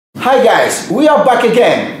Hi guys, we are back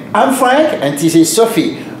again. I'm Frank and this is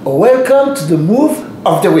Sophie. Welcome to the move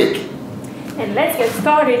of the week. And let's get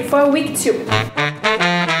started for week 2.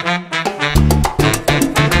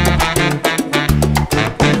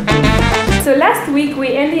 So last week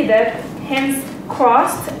we ended up hands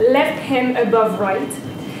crossed, left hand above right.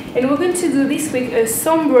 And we're going to do this week a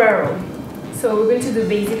sombrero. So we're going to do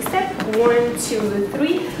basic step, 1, 2,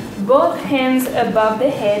 3, both hands above the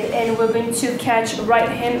head, and we're going to catch right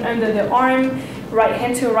hand under the arm, right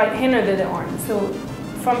hand to right hand under the arm. So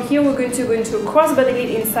from here we're going to go into a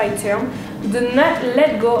cross-body inside turn. Do not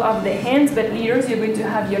let go of the hands, but leaders, you're going to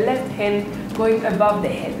have your left hand going above the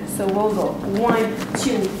head. So we'll go 1,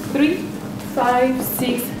 2, 3, 5,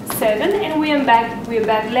 6, 7, and we're back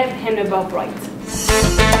left hand above right.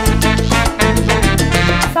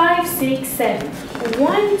 5, 6, 7.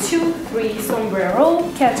 1, 2, 3,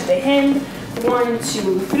 sombrero, catch the hand. 1,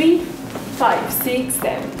 2, 3, 5, 6,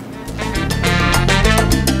 7.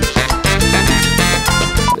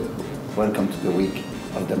 Welcome to the week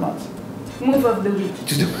of the month. Move of the week.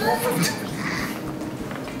 To the move of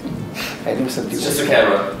the I know something. It's just a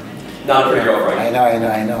camera. Not for your girlfriend. I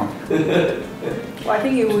know. Well, I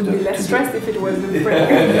think it would be less stressed if it was a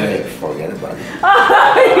friend. Forget about it.